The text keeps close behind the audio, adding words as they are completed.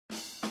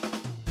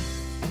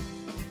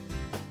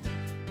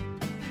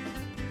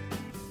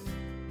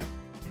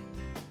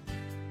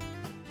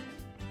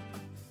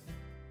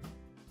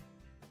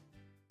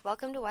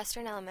Welcome to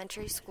Western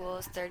Elementary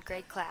School's 3rd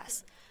grade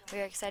class.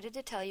 We are excited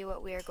to tell you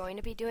what we are going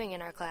to be doing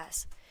in our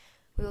class.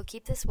 We will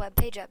keep this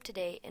webpage up to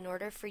date in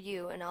order for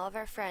you and all of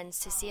our friends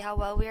to see how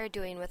well we are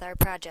doing with our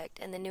project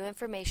and the new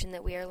information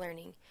that we are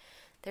learning.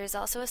 There is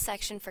also a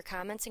section for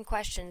comments and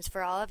questions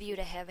for all of you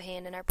to have a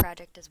hand in our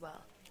project as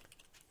well.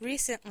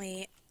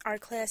 Recently, our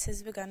class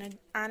has begun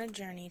on a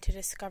journey to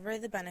discover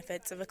the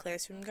benefits of a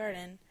classroom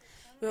garden.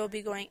 We will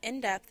be going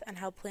in-depth on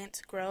how plants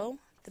grow,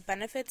 the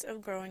benefits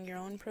of growing your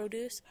own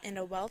produce, and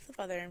a wealth of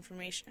other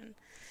information.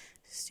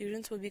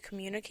 Students will be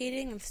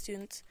communicating with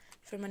students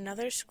from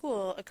another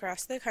school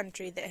across the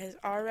country that has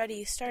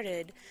already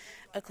started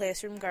a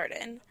classroom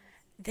garden.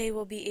 They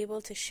will be able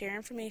to share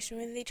information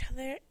with each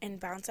other and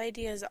bounce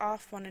ideas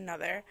off one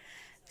another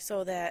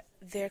so that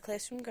their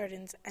classroom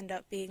gardens end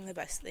up being the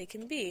best they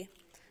can be.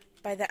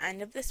 By the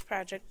end of this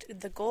project,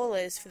 the goal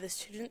is for the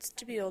students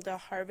to be able to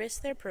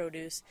harvest their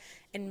produce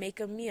and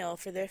make a meal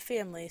for their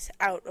families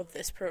out of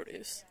this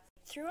produce.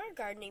 Through our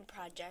gardening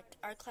project,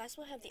 our class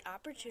will have the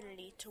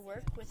opportunity to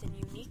work with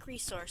a unique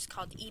resource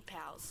called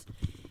ePals.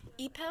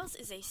 ePals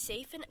is a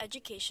safe and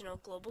educational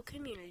global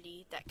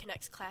community that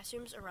connects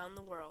classrooms around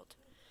the world.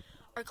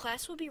 Our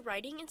class will be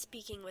writing and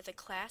speaking with a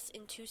class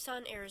in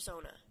Tucson,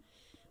 Arizona.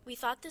 We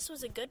thought this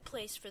was a good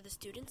place for the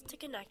students to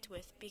connect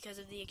with because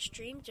of the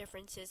extreme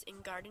differences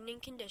in gardening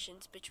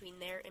conditions between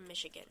there and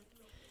Michigan.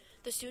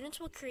 The students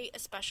will create a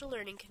special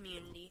learning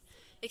community,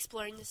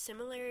 exploring the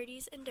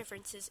similarities and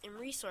differences in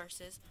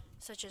resources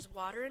such as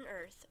water and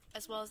earth,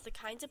 as well as the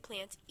kinds of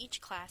plants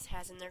each class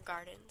has in their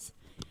gardens.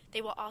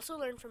 They will also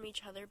learn from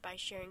each other by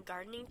sharing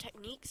gardening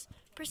techniques,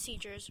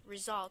 procedures,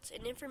 results,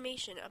 and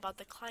information about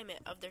the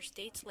climate of their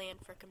state's land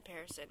for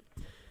comparison.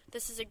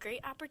 This is a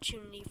great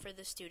opportunity for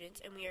the students,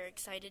 and we are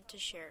excited to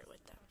share it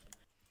with them.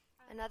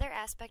 Another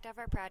aspect of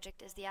our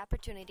project is the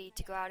opportunity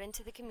to go out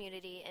into the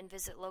community and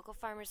visit local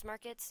farmers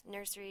markets,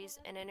 nurseries,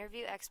 and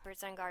interview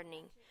experts on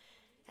gardening.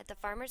 At the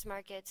farmers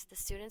markets, the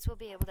students will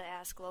be able to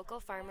ask local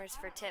farmers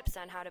for tips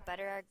on how to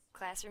better our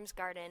classroom's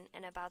garden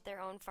and about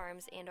their own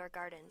farms and/or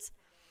gardens.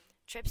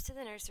 Trips to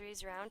the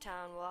nurseries around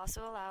town will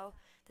also allow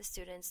the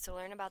students to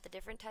learn about the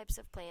different types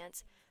of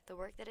plants, the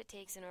work that it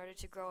takes in order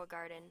to grow a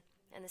garden,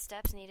 and the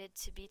steps needed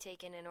to be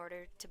taken in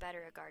order to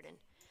better a garden.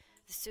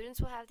 The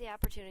students will have the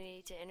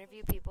opportunity to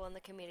interview people in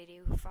the community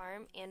who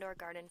farm and/or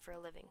garden for a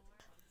living.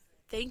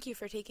 Thank you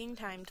for taking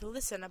time to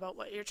listen about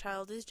what your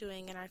child is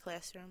doing in our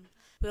classroom.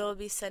 We will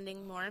be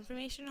sending more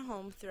information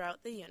home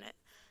throughout the unit.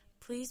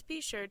 Please be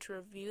sure to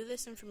review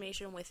this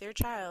information with your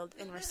child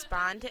and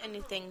respond to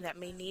anything that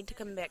may need to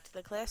come back to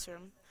the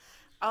classroom.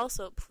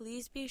 Also,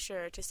 please be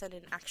sure to send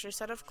an extra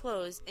set of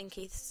clothes in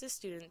case the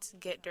students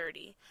get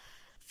dirty.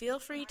 Feel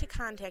free to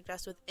contact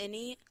us with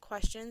any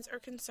questions or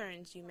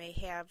concerns you may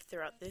have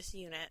throughout this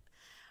unit.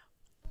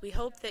 We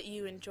hope that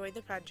you enjoy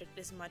the project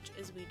as much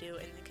as we do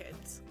and the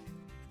kids.